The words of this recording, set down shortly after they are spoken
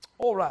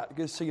All right,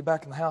 good to see you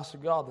back in the house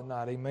of God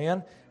tonight,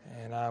 amen.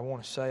 And I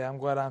want to say I'm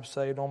glad I'm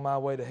saved on my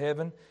way to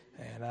heaven,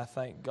 and I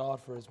thank God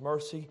for His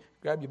mercy.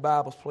 Grab your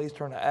Bibles, please.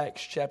 Turn to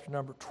Acts chapter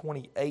number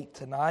 28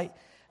 tonight.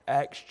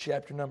 Acts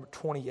chapter number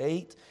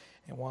 28.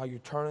 And while you're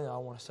turning, I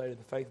want to say to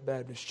the Faith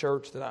Baptist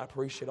Church that I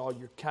appreciate all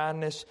your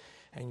kindness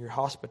and your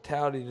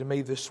hospitality to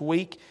me this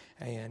week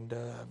and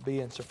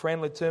being so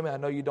friendly to me. I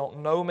know you don't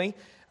know me,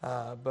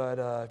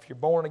 but if you're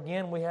born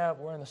again,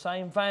 we're in the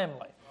same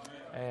family.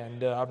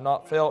 And I've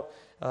not felt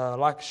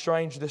like a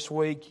stranger this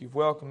week. You've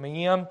welcomed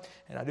me in,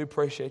 and I do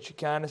appreciate your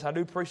kindness. I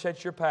do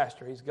appreciate your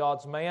pastor. He's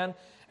God's man,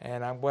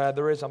 and I'm glad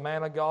there is a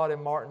man of God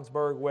in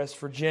Martinsburg, West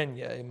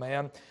Virginia.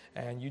 Amen.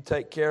 And you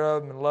take care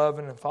of him and love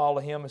him and follow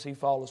him as he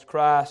follows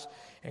Christ,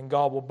 and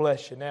God will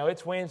bless you. Now,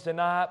 it's Wednesday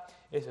night.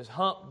 It's His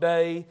hump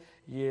day,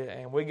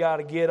 and we got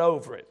to get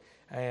over it.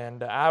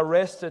 And I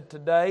rested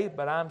today,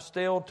 but I'm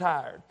still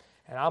tired.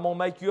 And I'm going to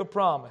make you a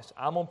promise.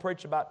 I'm going to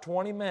preach about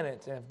 20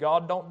 minutes, and if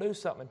God don't do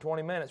something in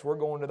 20 minutes, we're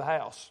going to the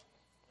house.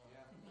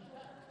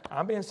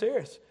 I'm being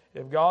serious.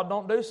 If God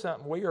don't do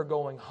something, we are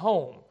going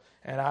home.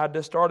 And I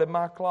just started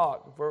my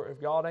clock.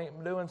 If God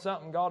ain't doing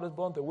something, God is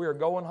blowing through, we are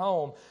going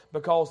home,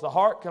 because the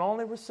heart can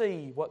only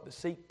receive what the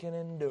seat can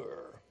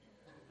endure.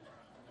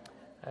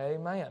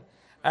 Amen.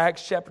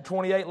 Acts chapter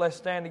 28, let's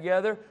stand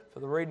together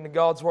for the reading of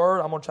God's Word.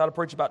 I'm going to try to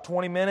preach about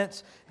 20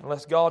 minutes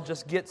unless God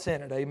just gets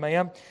in it.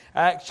 Amen.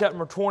 Acts chapter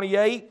number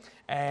 28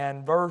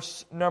 and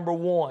verse number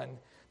 1.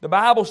 The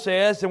Bible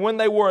says, and when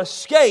they were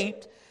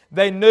escaped,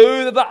 they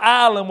knew that the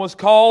island was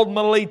called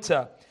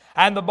Melita.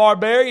 And the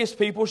barbarous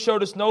people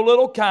showed us no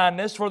little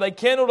kindness, for they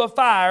kindled a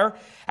fire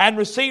and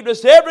received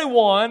us every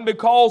one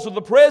because of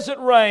the present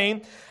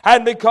rain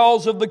and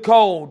because of the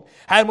cold.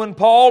 And when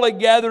Paul had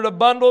gathered a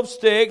bundle of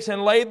sticks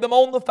and laid them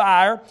on the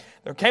fire,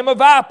 there came a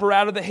viper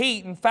out of the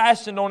heat and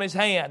fastened on his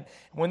hand.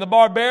 When the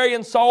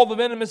barbarians saw the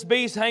venomous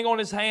beast hang on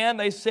his hand,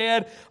 they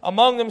said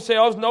among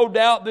themselves, no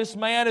doubt this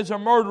man is a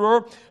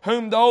murderer,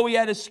 whom though he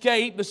had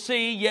escaped the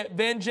sea, yet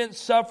vengeance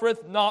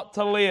suffereth not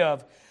to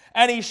live.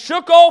 And he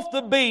shook off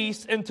the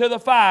beast into the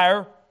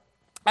fire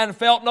and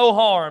felt no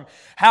harm.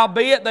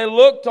 Howbeit they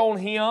looked on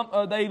him,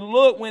 they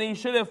looked when he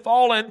should have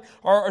fallen,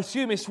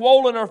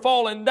 swollen or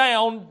fallen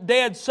down,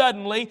 dead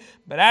suddenly.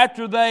 But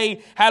after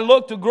they had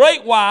looked a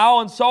great while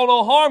and saw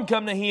no harm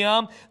come to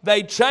him,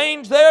 they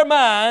changed their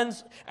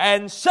minds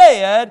and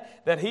said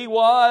that he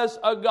was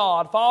a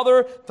god.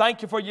 Father,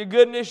 thank you for your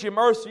goodness, your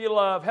mercy, your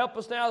love. Help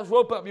us now to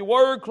open up your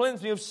word,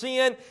 cleanse me of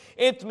sin,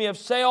 empty me of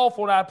self.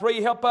 Lord, I pray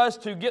you help us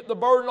to get the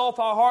burden off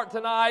our heart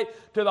tonight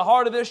to the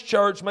heart of this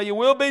church. May your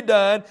will be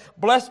done.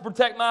 Bless and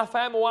protect my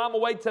family while I'm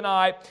away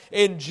tonight.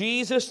 In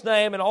Jesus'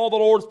 name, and all the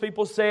Lord's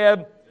people said,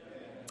 amen.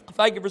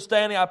 Thank you for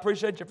standing. I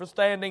appreciate you for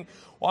standing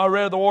while I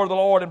read the word of the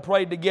Lord and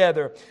prayed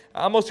together.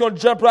 I'm just going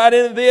to jump right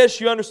into this.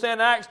 You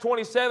understand Acts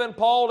 27,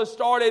 Paul has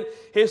started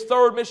his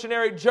third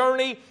missionary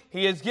journey.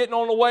 He is getting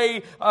on the way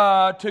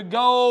to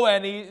go,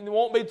 and it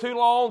won't be too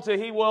long till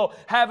he will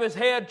have his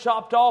head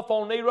chopped off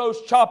on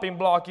Nero's chopping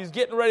block. He's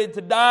getting ready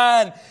to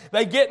die, and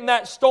they get in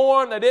that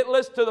storm. They didn't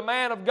listen to the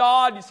man of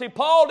God. You see,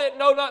 Paul didn't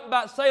know nothing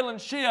about sailing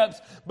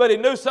ships, but he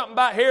knew something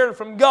about hearing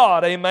from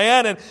God,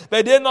 amen? And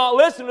they did not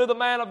listen to the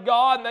man of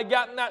God, and they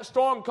got in that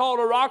storm called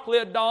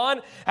Heraclion,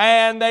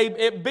 and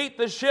it beat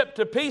the ship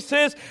to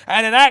pieces.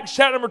 And in Acts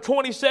chapter number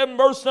 27,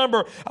 verse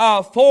number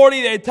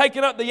 40, they had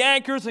taken up the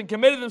anchors and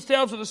committed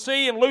themselves to the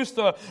sea and loosed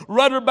the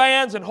rudder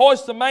bands and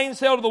hoisted the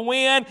mainsail to the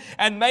wind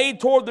and made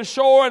toward the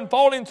shore, and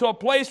falling into a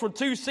place where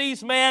two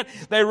seas met,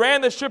 they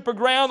ran the ship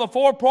aground. The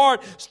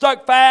forepart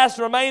stuck fast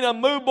and remained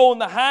unmovable,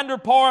 and the hinder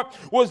part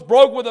was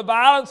broke with the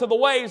violence of the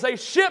waves. They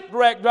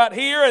shipwrecked right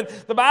here, and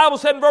the Bible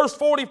said in verse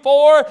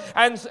 44,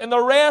 and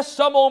the rest,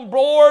 some on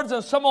boards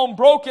and some on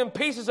broken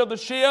pieces of the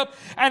ship,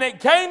 and it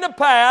came to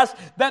pass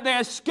that they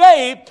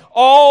escaped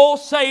all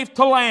safe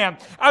to land.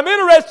 I'm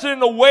interested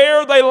in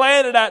where they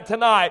landed at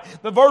tonight.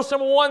 The verse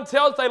number 1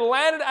 tells they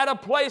landed at a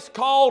place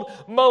called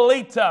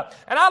Melita.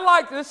 And I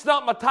like, this is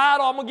not my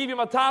title, I'm going to give you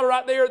my title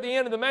right there at the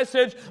end of the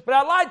message, but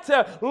I'd like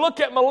to look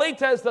at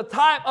Melita as the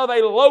type of a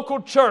local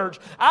church.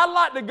 I'd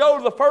like to go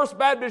to the First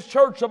Baptist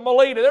Church of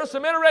Melita. There's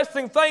some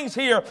interesting things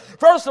here.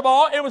 First of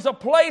all, it was a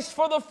place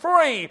for the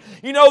free.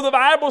 You know, the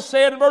Bible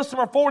said in verse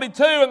number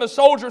 42, and the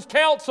soldiers'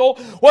 counsel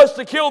was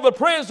to kill the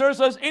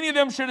prisoners, as any of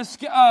them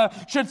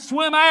should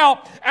swim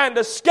out and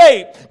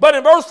escape. But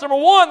in verse number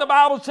 1, the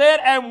Bible said,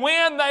 and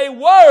when they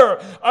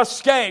were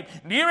escaped.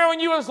 Do you remember when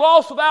you was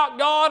lost without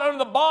God under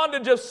the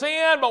bondage of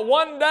sin, but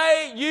one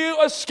day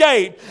you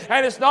escaped?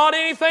 And it's not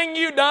anything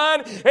you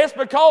done. It's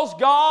because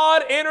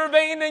God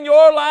intervened in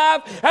your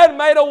life and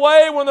made a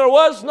way when there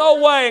was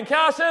no way. And can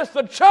I say this?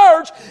 The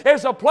church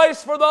is a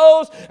place for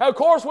those. Of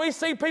course, we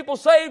see people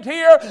saved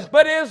here,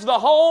 but it is the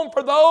home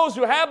for those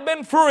those who have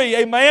been free.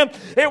 Amen.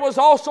 It was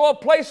also a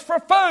place for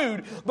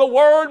food. The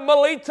word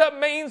Melita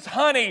means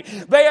honey.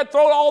 They had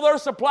thrown all their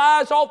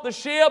supplies off the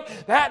ship.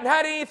 They hadn't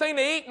had anything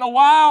to eat in a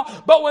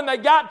while. But when they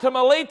got to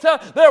Melita,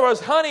 there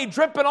was honey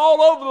dripping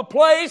all over the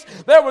place.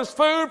 There was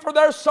food for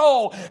their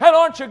soul. And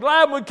aren't you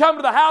glad when we come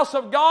to the house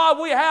of God,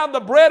 we have the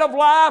bread of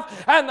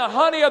life and the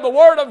honey of the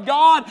Word of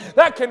God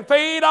that can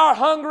feed our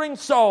hungering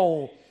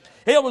soul.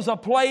 It was a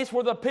place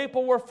where the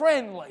people were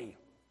friendly.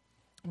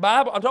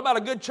 I'm talking about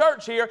a good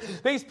church here.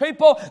 These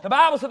people, the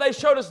Bible said they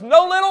showed us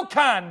no little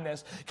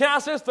kindness. Can I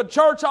say this? The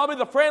church ought to be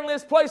the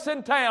friendliest place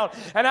in town.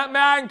 And may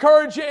I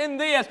encourage you in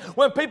this.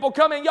 When people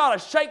come in, you ought to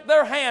shake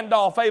their hand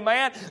off.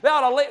 Amen. They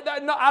ought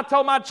to, I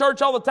tell my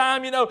church all the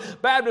time,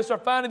 Baptists are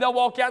funny. They'll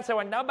walk out and say,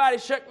 well, nobody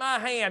shook my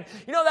hand.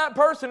 You know that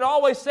person that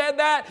always said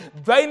that?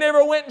 They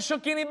never went and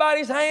shook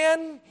anybody's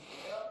hand.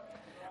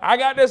 I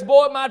got this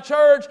boy at my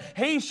church.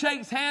 He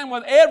shakes hands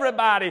with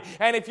everybody.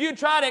 And if you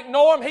try to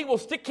ignore him, he will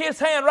stick his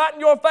hand right in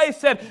your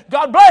face and say,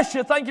 God bless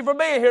you. Thank you for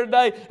being here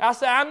today. I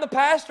say, I'm the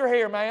pastor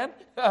here, man.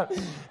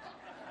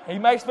 He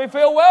makes me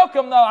feel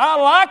welcome, though. I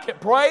like it.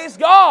 Praise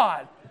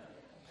God.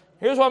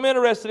 Here's what I'm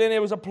interested in.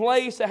 It was a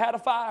place that had a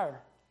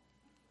fire.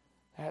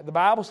 The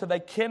Bible said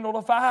they kindled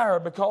a fire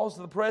because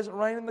of the present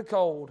rain and the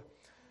cold.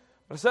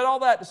 But I said all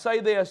that to say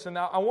this, and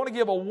I want to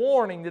give a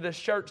warning to this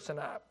church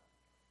tonight.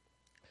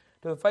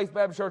 To the Faith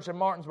Baptist Church in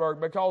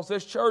Martinsburg, because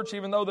this church,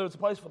 even though there's a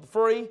place for the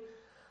free,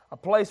 a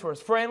place where it's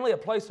friendly, a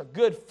place of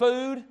good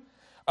food,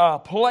 a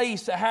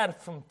place that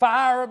had some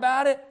fire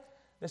about it,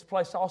 this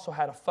place also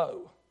had a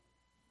foe.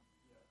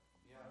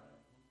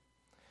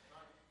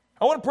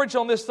 I want to preach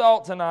on this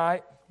thought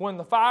tonight. When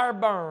the fire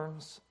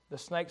burns, the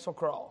snakes will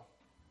crawl.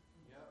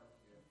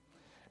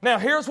 Now,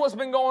 here's what's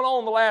been going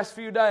on the last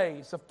few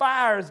days. The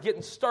fire is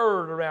getting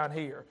stirred around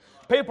here.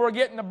 People are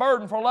getting a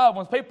burden for loved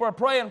ones. People are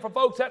praying for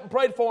folks that haven't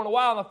prayed for in a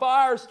while, and the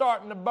fire is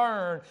starting to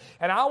burn.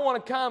 And I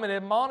want to come and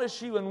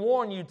admonish you and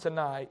warn you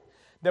tonight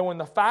that when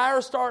the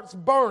fire starts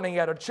burning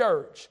at a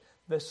church,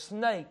 the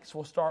snakes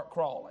will start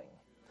crawling.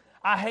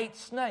 I hate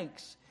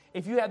snakes.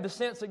 If you have the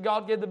sense that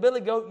God gave the Billy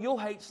Goat, you'll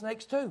hate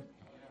snakes too.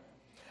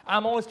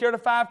 I'm only scared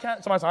of 5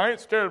 kinds. Somebody says, I ain't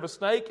scared of a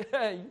snake.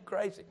 You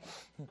crazy.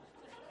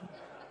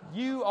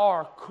 You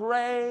are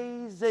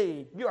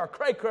crazy. You are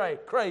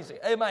crazy.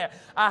 Amen.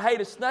 I hate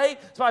a snake.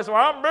 Somebody says,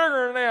 well, I'm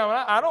bigger than them.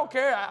 I don't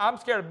care. I'm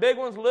scared of big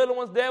ones, little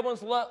ones, dead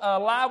ones,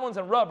 live ones,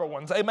 and rubber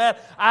ones. Amen.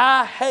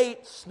 I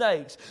hate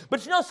snakes.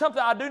 But you know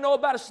something I do know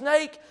about a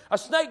snake? A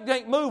snake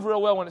don't move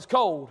real well when it's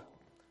cold.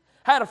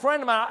 I had a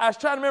friend of mine, I was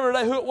trying to remember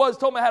today who it was,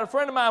 told me I had a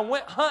friend of mine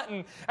went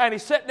hunting, and he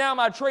sat down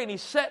my tree, and he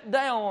sat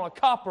down on a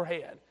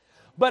copperhead.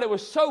 But it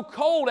was so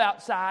cold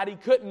outside, he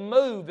couldn't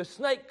move. The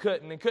snake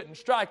couldn't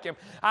strike him.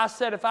 I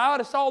said, if I would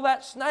have saw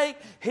that snake,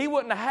 he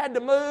wouldn't have had to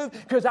move,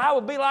 because I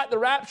would be like the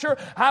rapture.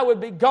 I would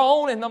be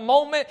gone in the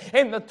moment,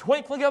 in the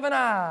twinkling of an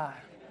eye.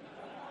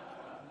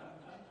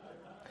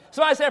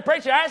 Somebody said,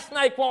 preacher, that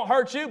snake won't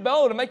hurt you,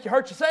 but it'll make you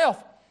hurt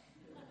yourself.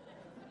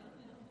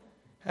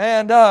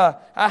 And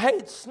I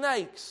hate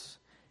snakes.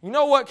 You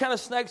know what kind of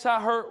snakes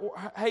I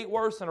hate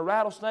worse than a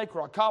rattlesnake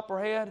or a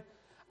copperhead?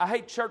 I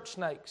hate church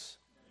snakes.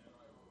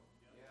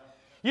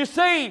 You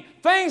see,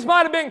 things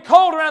might have been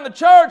cold around the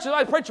church, and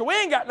like, preacher, we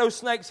ain't got no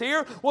snakes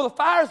here. Well, the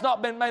fire's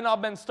may not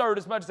have been stirred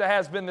as much as it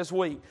has been this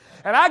week.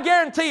 And I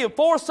guarantee you,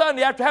 fourth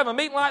Sunday, after having a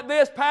meeting like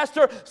this,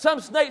 Pastor, some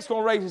snake's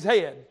going to raise his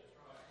head.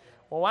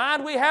 Well, why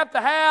do we have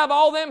to have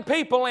all them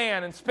people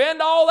in and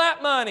spend all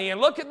that money and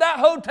look at that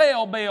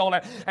hotel bill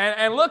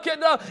and look at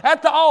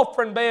the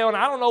offering bill? And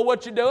I don't know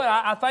what you're doing.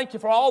 I thank you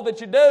for all that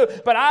you do,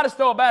 but I just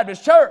know a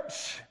Baptist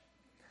church.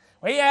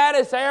 We had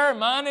us there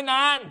Monday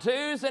night and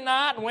Tuesday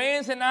night and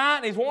Wednesday night,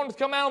 and he's wanting to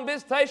come out on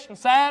visitation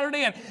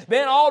Saturday and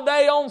then all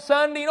day on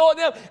Sunday. You know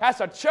what?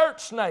 That's a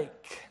church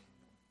snake.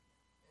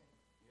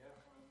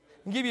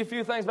 I'll give you a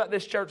few things about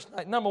this church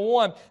snake. Number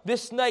one,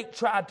 this snake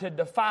tried to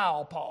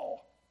defile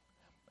Paul.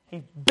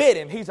 He bit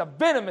him. He's a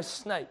venomous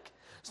snake.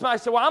 Somebody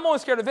said, well, I'm only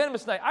scared of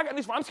venomous snake.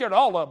 I'm scared of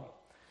all of them.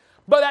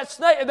 But that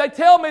snake, they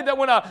tell me that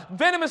when a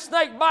venomous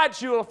snake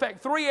bites you, it'll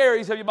affect 3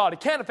 areas of your body.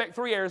 It can affect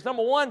 3 areas.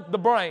 Number one, the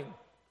brain.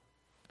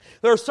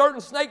 There are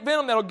certain snake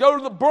venom that will go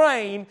to the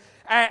brain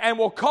and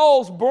will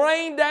cause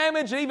brain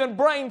damage and even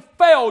brain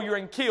failure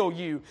and kill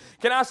you.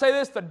 Can I say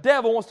this? The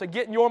devil wants to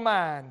get in your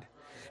mind.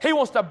 He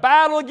wants to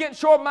battle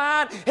against your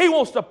mind. He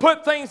wants to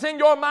put things in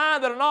your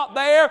mind that are not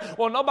there.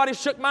 Well, nobody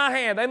shook my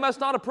hand. They must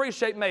not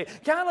appreciate me.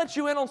 Can I let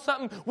you in on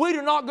something? We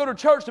do not go to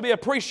church to be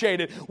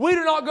appreciated. We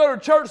do not go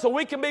to church so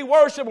we can be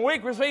worshiped and we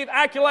can receive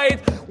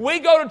accolades. We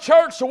go to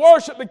church to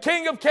worship the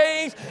King of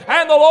Kings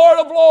and the Lord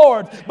of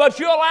Lords. But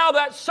you allow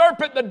that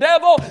serpent, the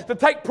devil, to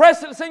take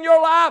precedence in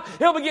your life,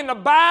 he'll begin to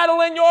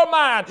battle in your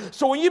mind.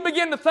 So when you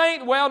begin to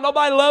think, well,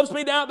 nobody loves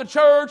me down at the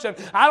church and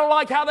I don't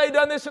like how they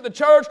done this at the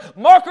church,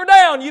 mark her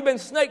down. You've been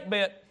snake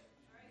bit.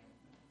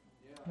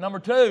 Number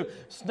two,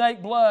 snake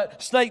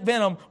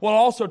venom will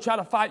also try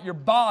to fight your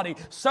body.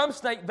 Some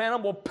snake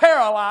venom will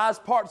paralyze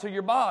parts of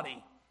your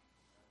body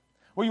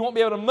where you won't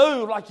be able to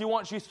move like you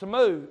once used to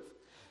move.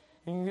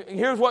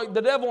 Here's what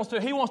the devil wants to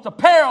do. He wants to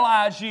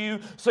paralyze you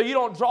so you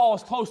don't draw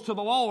as close to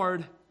the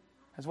Lord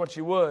as what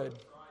you would.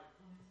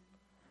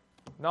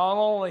 Not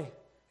only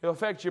it'll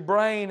affect your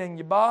brain and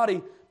your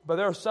body, but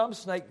there are some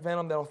snake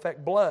venom that will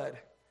affect blood.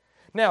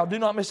 Now, do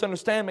not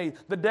misunderstand me.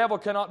 The devil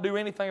cannot do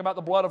anything about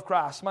the blood of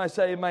Christ. Somebody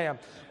say amen.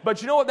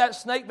 But you know what that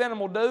snake venom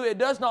will do? It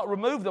does not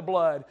remove the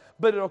blood,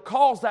 but it'll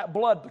cause that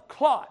blood to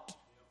clot.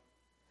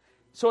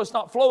 So it's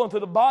not flowing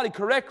through the body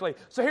correctly.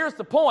 So here's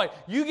the point.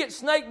 You get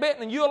snake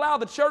bitten and you allow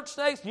the church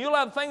snakes and you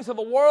allow the things of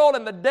the world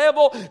and the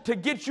devil to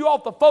get you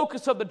off the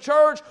focus of the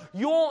church.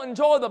 You won't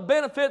enjoy the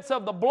benefits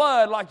of the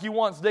blood like you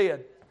once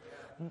did.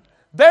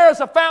 There's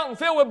a fountain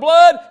filled with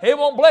blood. It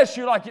won't bless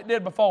you like it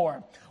did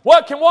before.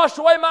 What can wash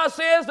away my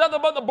sins? Nothing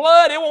but the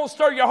blood. It won't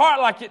stir your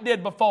heart like it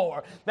did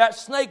before. That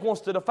snake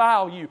wants to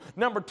defile you.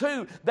 Number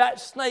two, that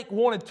snake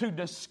wanted to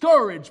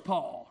discourage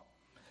Paul.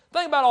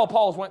 Think about all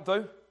Paul's went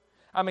through.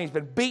 I mean, he's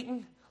been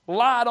beaten,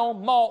 lied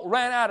on, mauled,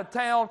 ran out of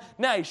town.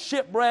 Now he's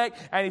shipwrecked,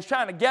 and he's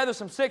trying to gather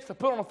some sticks to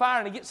put on the fire,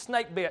 and he gets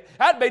snake bit.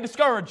 That'd be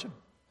discouraging.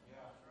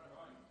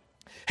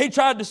 He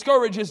tried to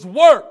discourage his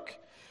work.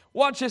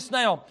 Watch this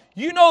now.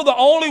 You know the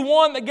only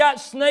one that got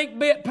snake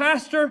bit,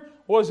 Pastor,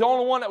 was the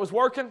only one that was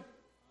working?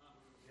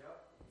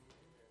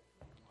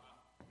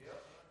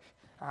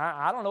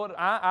 I don't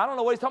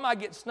know what he's talking about.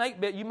 Get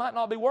snake bit. You might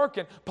not be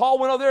working. Paul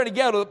went over there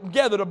and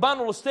gathered a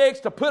bundle of sticks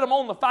to put them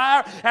on the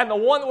fire, and the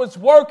one that was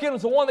working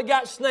was the one that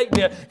got snake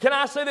bit. Can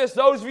I say this?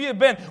 Those of you who have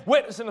been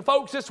witnessing the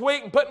folks this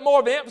week and putting more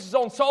of the emphasis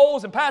on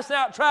souls and passing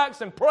out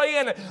tracts and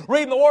praying and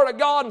reading the Word of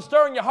God and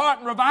stirring your heart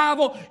in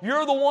revival,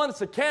 you're the one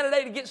that's a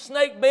candidate to get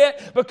snake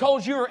bit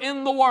because you're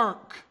in the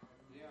work.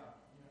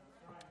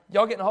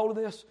 Y'all getting a hold of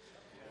this?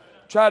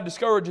 Tried to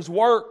discourage his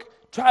work.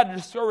 Tried to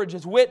discourage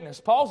his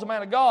witness. Paul's a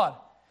man of God.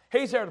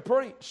 He's there to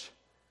preach.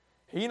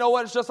 You know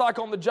what? It's just like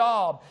on the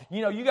job.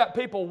 You know, you got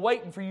people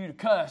waiting for you to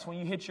cuss when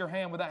you hit your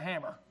hand with that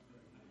hammer.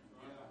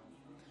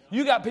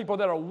 You got people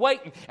that are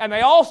waiting. And they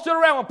all stood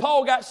around when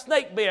Paul got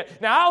snake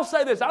bit. Now, I'll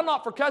say this. I'm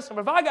not for cussing,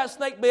 but if I got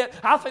snake bit,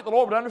 I think the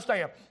Lord would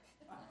understand.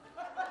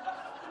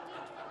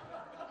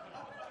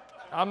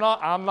 I'm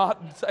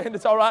not saying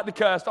it's all right to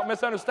cuss. Don't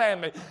misunderstand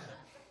me.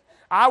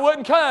 I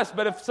wouldn't cuss,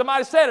 but if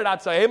somebody said it,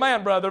 I'd say,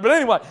 amen, brother. But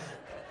anyway,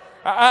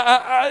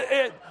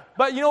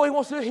 but you know what he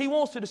wants to do? He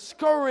wants to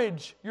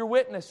discourage your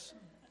witness.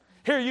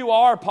 Here you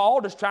are, Paul,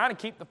 just trying to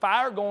keep the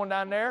fire going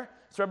down there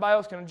so everybody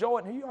else can enjoy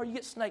it. And here you are, you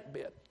get snake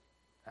bit.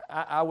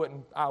 I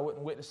wouldn't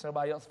witness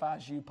somebody else if I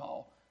was you,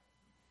 Paul.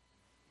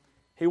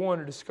 He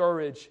wanted to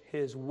discourage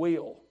his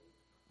will.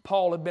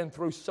 Paul had been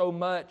through so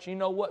much. You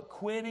know what?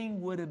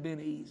 Quitting would have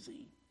been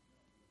easy.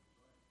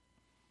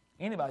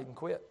 Anybody can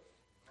quit.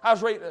 I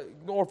was reading,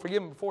 Lord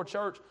forgive me, before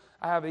church,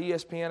 I have an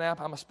ESPN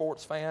app. I'm a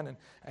sports fan,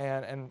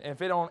 and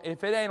if it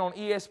ain't on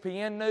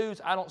ESPN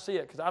news, I don't see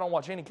it because I don't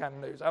watch any kind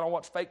of news. I don't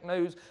watch fake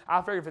news.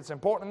 I figure if it's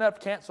important enough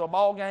to cancel a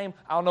ball game,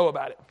 I'll know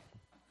about it.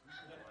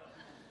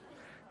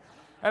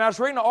 And I was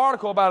reading an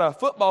article about a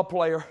football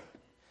player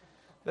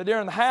that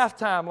during the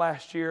halftime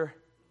last year,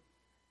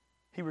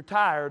 he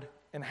retired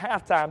in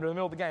halftime during the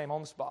middle of the game on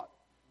the spot.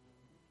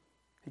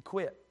 He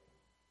quit.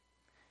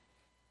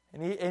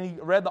 And he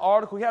read the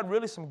article. He had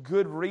really some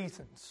good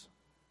reasons.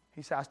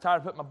 He said, I was tired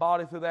of putting my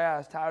body through that. I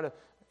was tired of,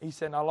 he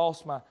said, and I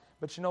lost my,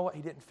 but you know what?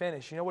 He didn't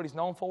finish. You know what he's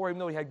known for? Even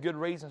though he had good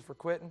reasons for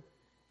quitting,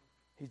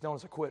 he's known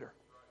as a quitter.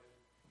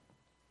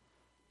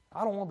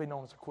 I don't want to be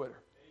known as a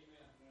quitter.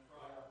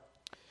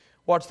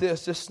 Watch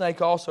this. This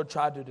snake also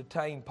tried to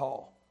detain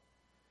Paul.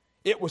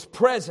 It was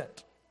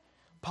present.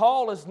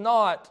 Paul is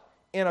not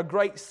in a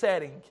great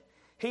setting.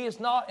 He is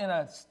not in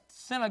a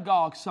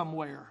synagogue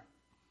somewhere.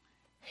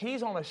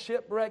 He's on a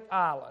shipwrecked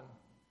island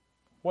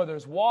where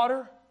there's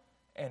water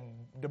and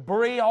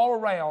debris all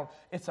around.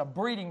 It's a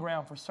breeding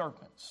ground for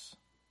serpents.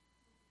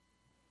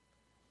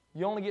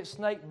 You only get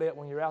snake bit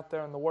when you're out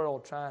there in the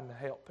world trying to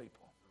help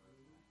people.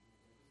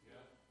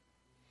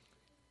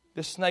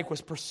 This snake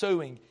was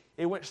pursuing.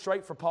 It went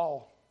straight for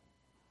Paul.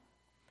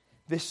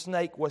 This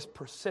snake was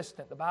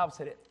persistent. The Bible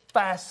said it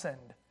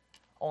fastened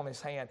on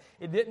his hand.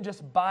 It didn't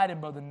just bite him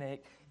by the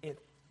neck. It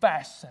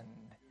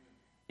fastened.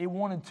 It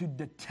wanted to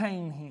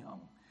detain him.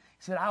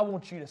 He said, I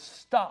want you to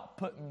stop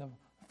putting the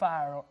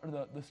fire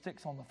or the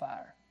sticks on the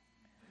fire.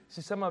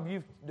 See, some of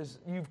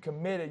you've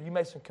committed, you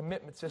made some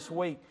commitments this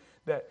week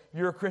that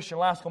your Christian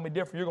life's going to be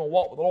different. You're going to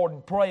walk with the Lord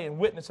and pray and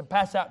witness and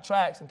pass out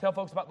tracts and tell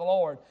folks about the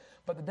Lord.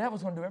 But the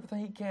devil's going to do everything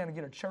he can to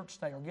get a church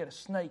snake or get a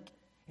snake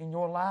in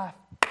your life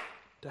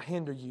to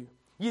hinder you.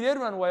 You did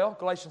run well,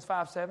 Galatians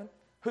 5:7.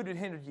 Who did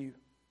hinder you?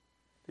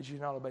 Did you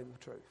not obey the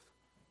truth?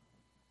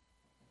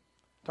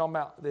 Talking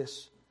about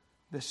this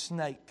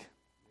snake.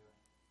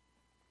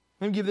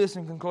 Let me give this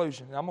in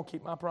conclusion, and I'm going to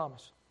keep my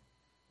promise.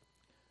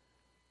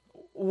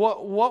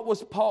 What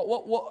was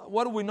Paul?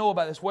 What do we know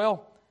about this?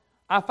 Well,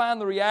 I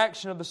find the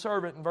reaction of the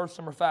servant in verse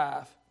number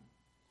 5.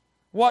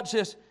 Watch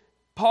this.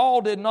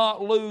 Paul did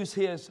not lose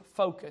his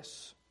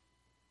focus.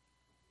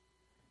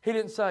 He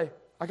didn't say,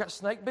 I got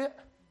snake bit.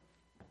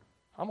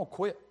 I'm going to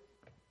quit.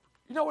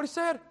 You know what he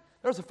said?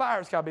 There's a fire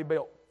that's got to be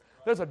built.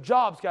 There's a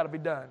job that's got to be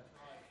done.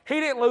 He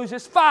didn't lose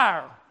his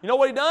fire. You know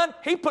what he done?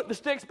 He put the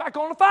sticks back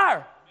on the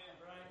fire.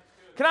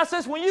 Can I say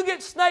this? When you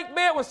get snake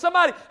bit with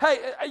somebody,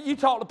 hey, you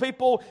talk to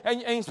people,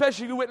 and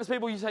especially you witness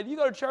people, you say, do you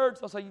go to church?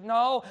 They'll say,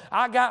 no,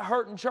 I got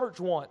hurt in church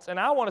once. And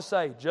I want to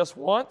say, just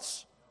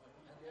once?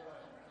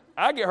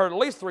 I get hurt at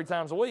least 3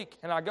 times a week,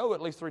 and I go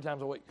at least 3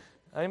 times a week.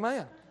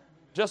 Amen.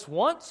 Just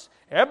once?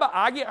 Everybody,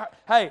 I get hurt.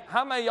 Hey,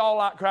 how many of y'all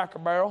like Cracker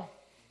Barrel?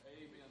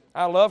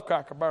 I love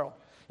Cracker Barrel.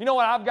 You know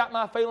what? I've got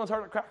my feelings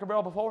hurt at Cracker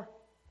Barrel before.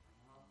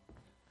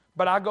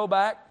 But I go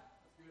back.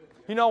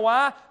 You know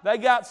why? They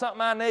got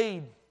something I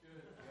need.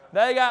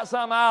 They got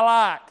something I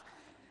like.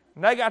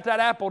 And they got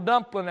that apple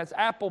dumpling that's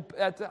apple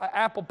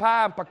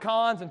pie and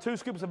pecans and 2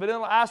 scoops of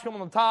vanilla ice cream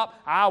on the top.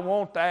 I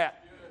want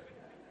that.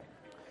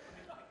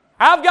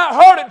 I've got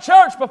hurt at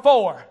church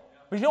before.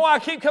 But you know why I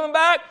keep coming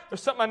back?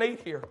 There's something I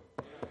need here.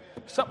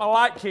 There's something I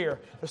like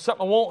here. There's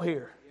something I want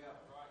here.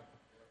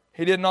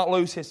 He did not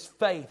lose his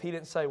faith. He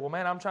didn't say, well,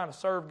 man, I'm trying to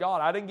serve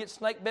God. I didn't get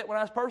snake bit when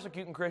I was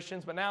persecuting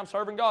Christians, but now I'm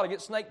serving God. I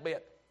get snake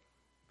bit.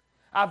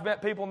 I've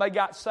met people and they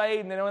got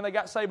saved, and then when they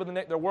got saved,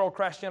 their world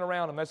crashed in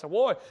around them. They said,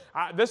 boy,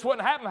 this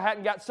wouldn't happen if I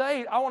hadn't got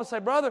saved. I want to say,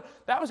 brother,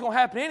 that was going to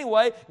happen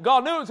anyway.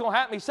 God knew it was going to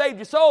happen. He saved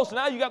your soul, so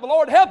now you got the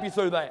Lord to help you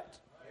through that.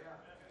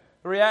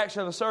 The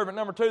reaction of the servant.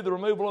 Number 2, the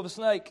removal of the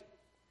snake.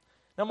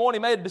 Number 1, he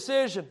made a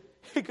decision.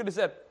 He could have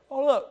said,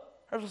 oh, look,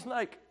 there's a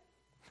snake.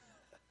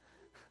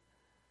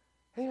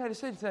 He made a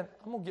decision, said,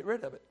 I'm going to get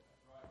rid of it.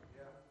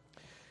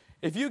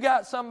 If you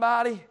got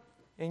somebody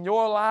in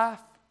your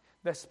life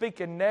that's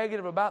speaking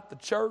negative about the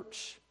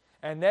church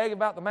and negative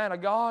about the man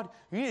of God,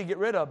 you need to get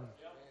rid of them.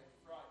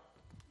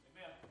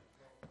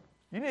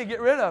 You need to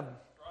get rid of them.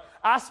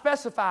 I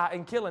specify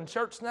in killing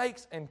church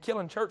snakes and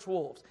killing church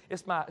wolves.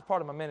 It's part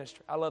of my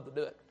ministry. I love to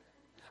do it.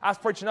 I was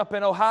preaching up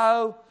in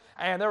Ohio,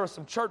 and there were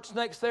some church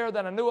snakes there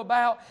that I knew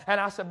about, and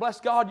I said,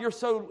 bless God, you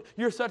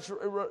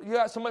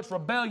got so much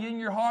rebellion in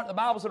your heart. The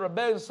Bible said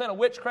rebellion is the sin of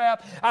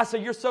witchcraft. I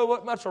said, you're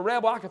so much a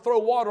rebel, I could throw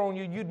water on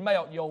you, you'd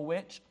melt, you old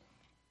witch.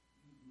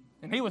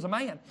 And he was a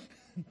man.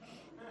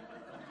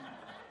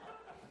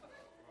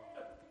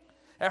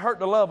 That hurt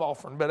the love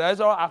offering, but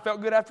that's all right. I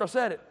felt good after I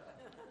said it.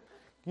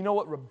 You know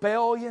what?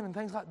 Rebellion and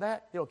things like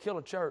that, it'll kill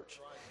a church.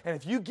 And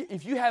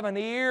if you have an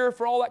ear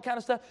for all that kind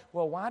of stuff,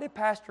 well, why did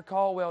Pastor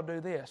Caldwell do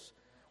this?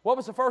 What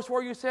was the first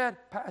word you said?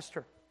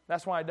 Pastor.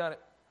 That's why I done it.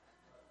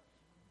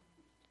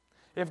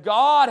 If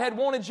God had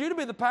wanted you to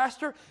be the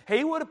pastor,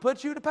 He would have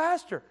put you to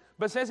pastor.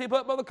 But since He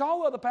put Brother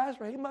Caldwell the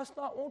pastor, He must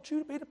not want you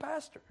to be the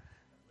pastor.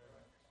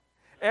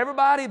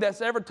 Everybody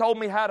that's ever told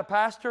me how to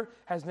pastor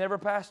has never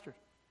pastored.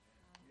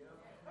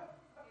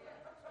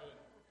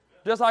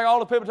 Just like all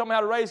the people told me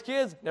how to raise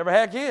kids, never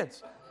had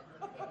kids.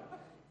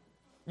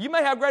 You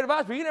may have great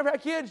advice, but you never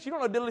had kids. You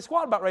don't know diddly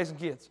squat about raising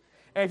kids.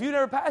 And if you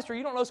never pastor,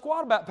 you don't know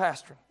squat about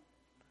pastoring.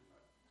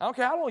 I don't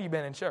care how long you've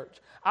been in church.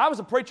 I was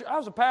a preacher. I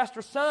was a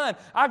pastor's son.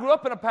 I grew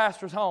up in a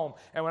pastor's home.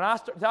 And when I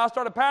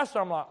started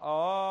pastoring, I'm like,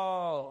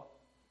 oh,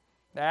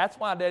 that's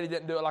why Daddy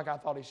didn't do it like I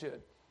thought he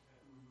should.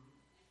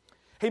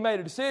 He made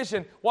a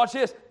decision. Watch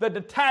this. The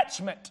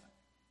detachment.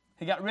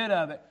 He got rid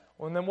of it.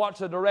 And then watch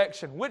the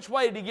direction. Which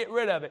way did he get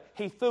rid of it?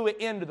 He threw it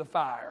into the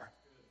fire.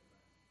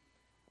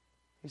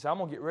 He said, I'm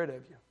going to get rid of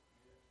you.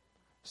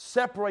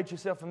 Separate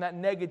yourself from that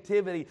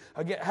negativity.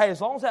 Again, hey, as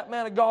long as that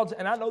man of God's,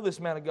 and I know this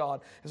man of God,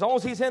 as long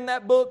as he's in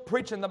that book,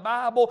 preaching the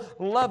Bible,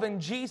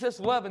 loving Jesus,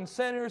 loving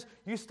sinners,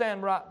 you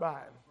stand right by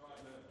him.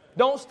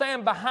 Don't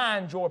stand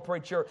behind your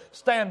preacher.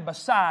 Stand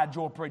beside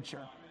your preacher.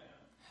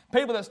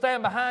 People that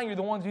stand behind you are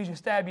the ones who usually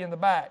stab you in the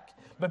back.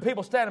 But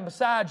people standing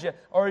beside you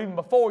or even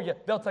before you,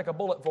 they'll take a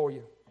bullet for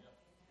you.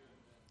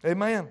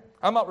 Amen.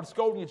 I'm not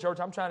scolding you, church.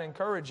 I'm trying to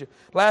encourage you.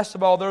 Last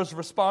of all, there's the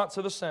response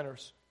of the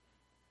sinners.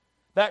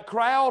 That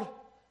crowd,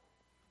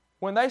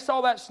 when they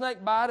saw that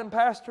snake bite him,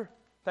 Pastor,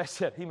 they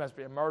said, he must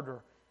be a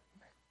murderer.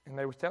 And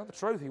they were telling the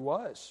truth. He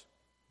was.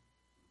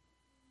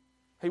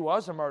 He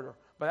was a murderer.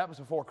 But that was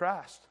before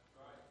Christ.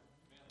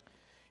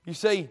 You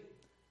see,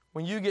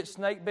 when you get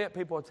snake bit,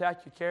 people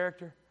attack your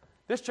character.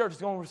 This church is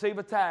going to receive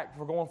attack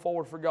for going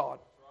forward for God.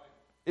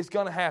 It's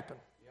going to happen.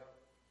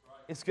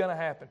 It's going to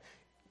happen.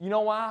 You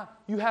know why?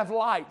 You have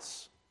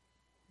lights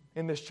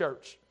in this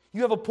church.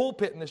 You have a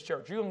pulpit in this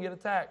church. You're going to get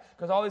attacked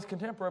because all these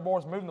contemporary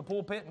boys are moving the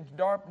pulpit and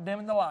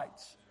dimming the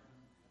lights.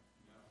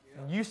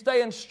 And you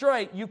staying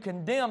straight, you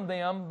condemn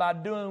them by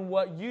doing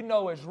what you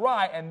know is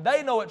right, and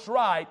they know it's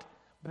right,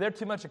 but they're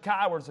too much of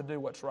cowards to do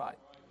what's right.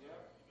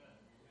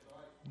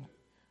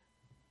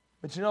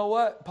 But you know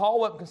what? Paul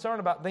wasn't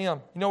concerned about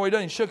them. You know what he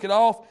done? He shook it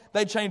off.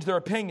 They changed their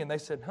opinion. They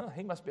said,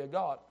 he must be a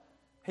god.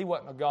 He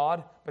wasn't a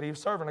god, but he was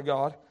serving a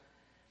god.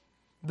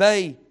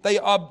 They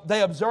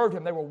observed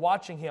him. They were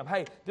watching him.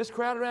 Hey, this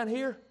crowd around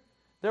here,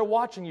 they're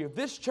watching you. If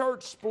this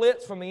church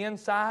splits from the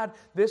inside,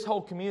 this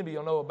whole community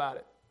will know about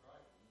it.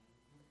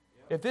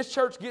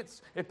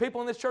 If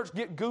people in this church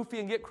get goofy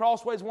and get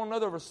crossways with one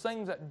another over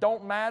things that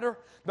don't matter,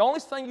 the only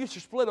thing you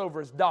should split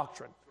over is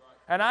doctrine.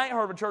 And I ain't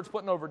heard of a church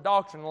splitting over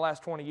doctrine in the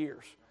last 20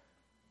 years.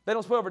 They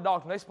don't split over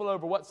doctrine. They split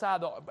over what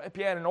side the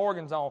piano and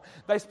organ's on.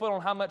 They split on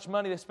how much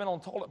money they spend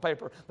on toilet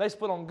paper. They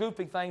split on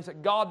goofy things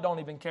that God don't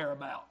even care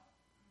about.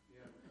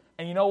 Yeah.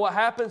 And you know what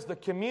happens? The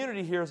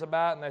community hears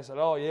about it and they said,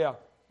 oh yeah.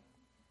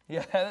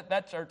 Yeah,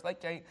 that church,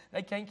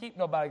 they can't keep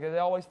nobody because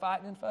they're always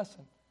fighting and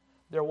fussing.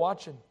 They're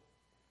watching.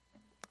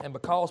 And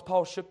because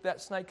Paul shook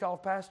that snake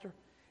off, Pastor,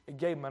 it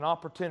gave him an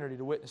opportunity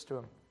to witness to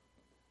him.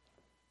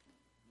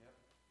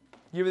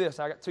 Yep. Give me this.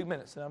 I got 2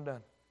 minutes and I'm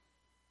done.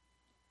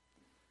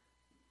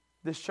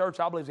 This church,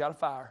 I believe, has got a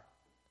fire.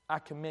 I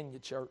commend you,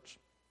 church.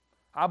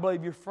 I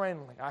believe you're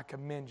friendly. I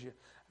commend you.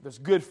 There's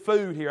good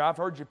food here. I've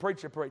heard you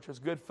preach. There's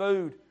good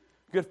food,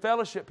 good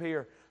fellowship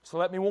here. So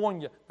let me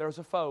warn you, there's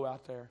a foe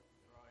out there.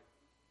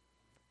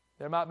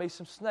 There might be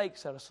some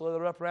snakes that'll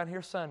slither up around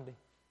here Sunday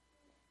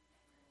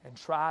and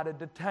try to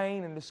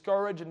detain and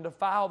discourage and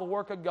defile the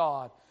work of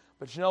God.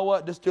 But you know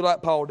what? Just do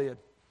like Paul did.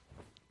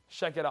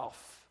 Shake it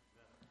off.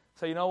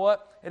 So you know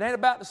what? It ain't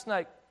about the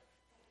snake.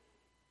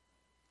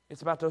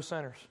 It's about those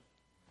sinners.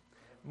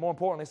 More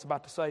importantly, it's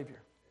about the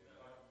Savior.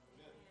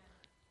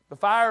 The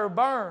fire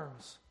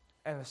burns,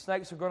 and the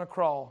snakes are going to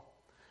crawl.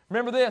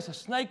 Remember this, a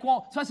snake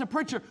won't... So I said,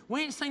 preacher,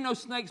 we ain't seen no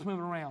snakes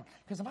moving around.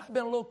 Because it might have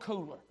been a little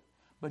cooler.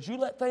 But you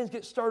let things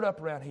get stirred up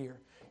around here.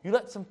 You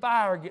let some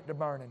fire get to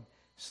burning.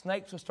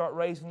 Snakes will start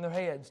raising their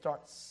head and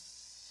start...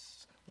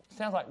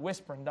 Sounds like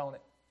whispering, don't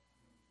it?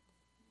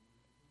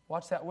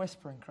 Watch that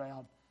whispering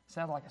crowd.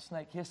 Sounds like a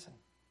snake hissing.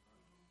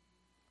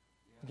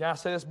 Can I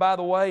say this, by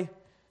the way?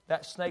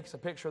 That snake's a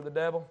picture of the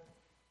devil.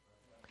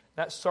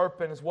 That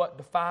serpent is what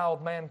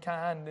defiled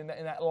mankind in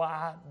that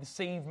lie,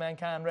 deceived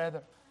mankind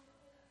rather.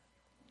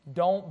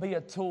 Don't be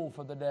a tool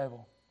for the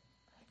devil.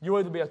 You'll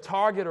either be a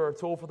target or a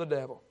tool for the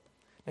devil.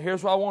 Now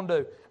here's what I want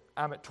to do.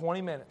 I'm at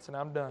 20 minutes and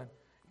I'm done.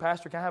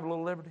 Pastor, can I have a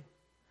little liberty?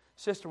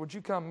 Sister, would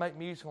you come make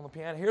music on the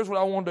piano? Here's what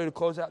I want to do to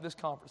close out this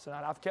conference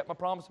tonight. I've kept my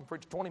promise and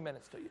preached 20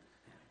 minutes to you.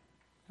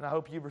 And I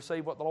hope you've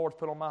received what the Lord's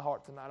put on my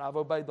heart tonight. I've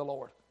obeyed the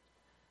Lord.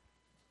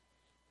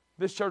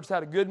 This church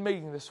had a good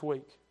meeting this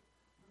week.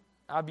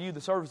 I viewed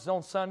the services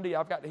on Sunday.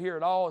 I've got to hear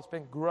it all. It's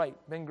been great.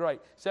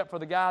 Except for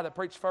the guy that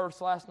preached first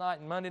last night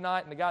and Monday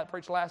night and the guy that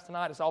preached last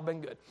tonight. It's all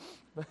been good.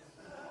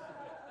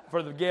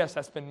 For the guests,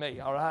 that's been me,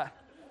 all right?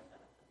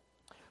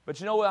 But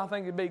you know what I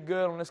think would be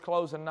good on this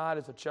closing night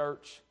as a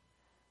church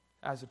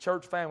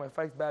family of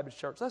Faith Baptist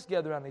Church? Let's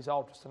gather around these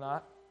altars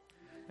tonight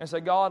and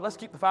say, God, let's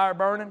keep the fire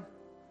burning.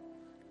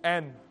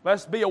 And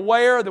let's be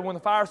aware that when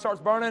the fire starts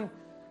burning,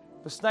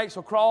 the snakes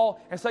will crawl,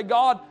 and say,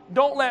 God,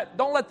 don't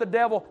let the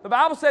devil. The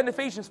Bible said in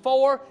Ephesians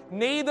 4,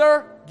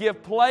 neither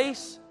give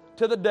place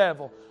to the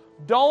devil.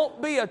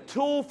 Don't be a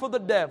tool for the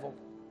devil.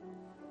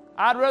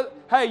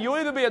 You'll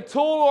either be a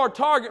tool or a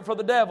target for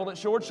the devil.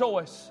 It's your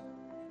choice.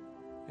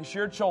 It's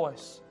your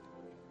choice.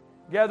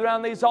 Gather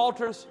around these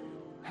altars.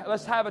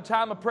 Let's have a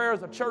time of prayer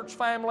as a church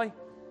family.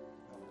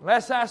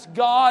 Let's ask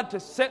God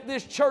to set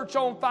this church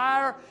on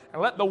fire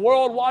and let the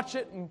world watch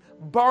it and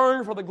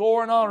burn for the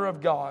glory and honor of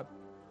God.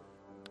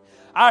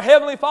 Our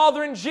Heavenly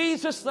Father, in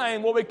Jesus'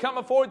 name, will we come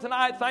before you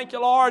tonight. Thank you,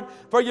 Lord,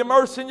 for your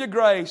mercy and your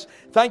grace.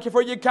 Thank you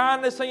for your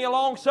kindness and your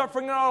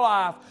long-suffering in our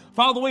life.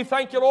 Father, we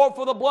thank you, Lord,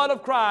 for the blood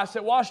of Christ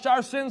that washed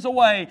our sins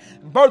away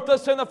and birthed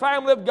us in the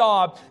family of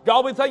God.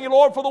 God, we thank you,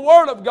 Lord, for the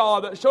Word of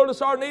God that showed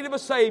us our need of a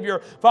Savior.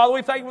 Father,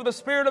 we thank you for the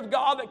Spirit of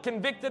God that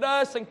convicted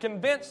us and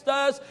convinced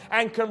us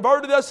and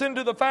converted us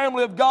into the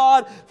family of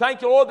God.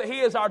 Thank you, Lord, that He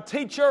is our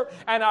teacher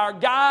and our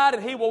guide,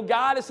 and He will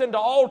guide us into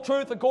all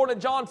truth according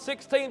to John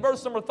 16,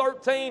 verse number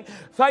 13.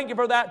 Thank you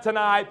for that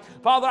tonight.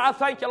 Father, I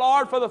thank you,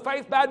 Lord, for the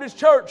Faith Baptist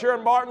Church here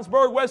in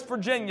Martinsburg, West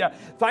Virginia.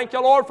 Thank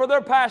you, Lord, for their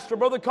pastor,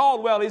 Brother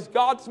Caldwell. He's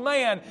God's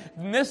man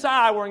in this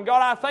hour. And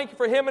God, I thank you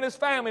for him and his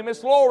family,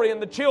 Miss Lori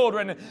and the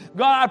children.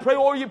 God, I pray,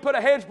 Lord, you put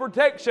a hedge of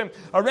protection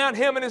around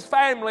him and his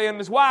family and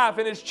his wife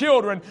and his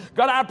children.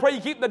 God, I pray you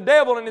keep the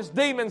devil and his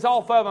demons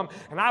off of them.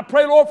 And I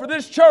pray, Lord, for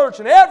this church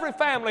and every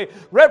family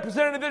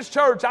represented in this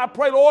church. I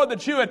pray, Lord,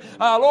 that you would,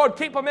 Lord,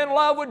 keep them in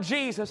love with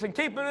Jesus and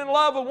keep them in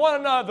love with one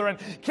another and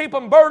keep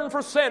them burdened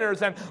for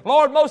sinners. And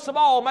Lord, most of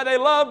all, may they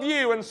love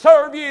you and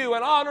serve you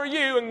and honor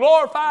you and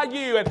glorify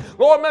you. And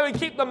Lord, may we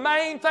keep the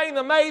main thing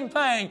the main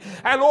thing.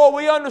 And Lord,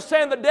 we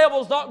understand the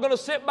devil's not going to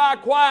sit by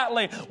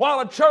quietly while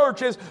a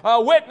church is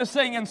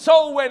witnessing and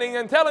soul winning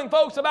and telling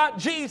folks about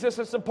Jesus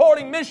and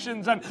supporting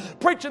missions and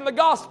preaching the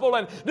gospel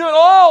and doing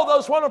all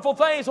those wonderful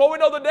things. Well, we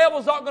know the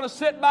devil's not going to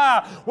sit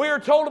by. We are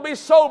told to be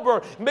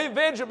sober and be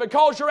vigilant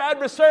because your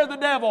adversary, the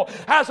devil,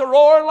 has a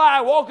roaring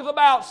lion, walketh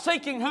about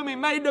seeking whom he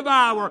may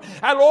devour.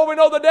 And Lord, we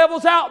know the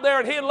devil's out there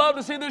and he'd love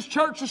to see this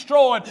church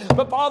destroyed.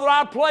 But Father,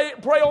 I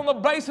pray on the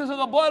basis of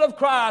the blood of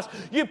Christ,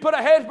 you put a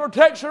hedge of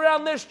protection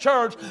around this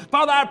church.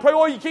 Father, I pray,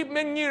 Lord, you keep them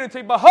in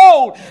unity.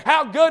 Behold,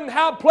 how good and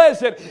how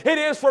pleasant it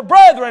is for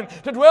brethren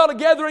to dwell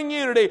together in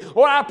unity.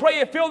 Lord, I pray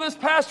you fill this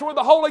pastor with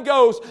the Holy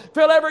Ghost.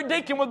 Fill every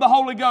deacon with the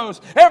Holy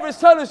Ghost. Every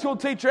Sunday school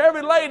teacher,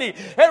 every lady,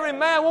 every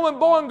man, woman,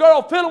 boy, and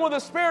girl, fill them with the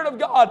Spirit of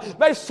God.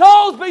 May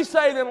souls be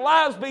saved and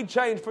lives be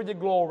changed for your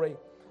glory.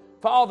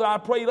 Father, I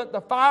pray you let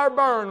the fire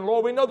burn.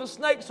 Lord, we know the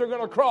snakes are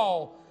going to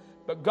crawl.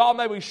 But God,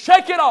 may we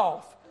shake it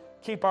off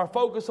keep our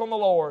focus on the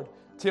Lord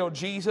till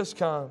Jesus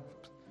comes.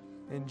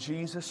 In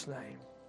Jesus' name.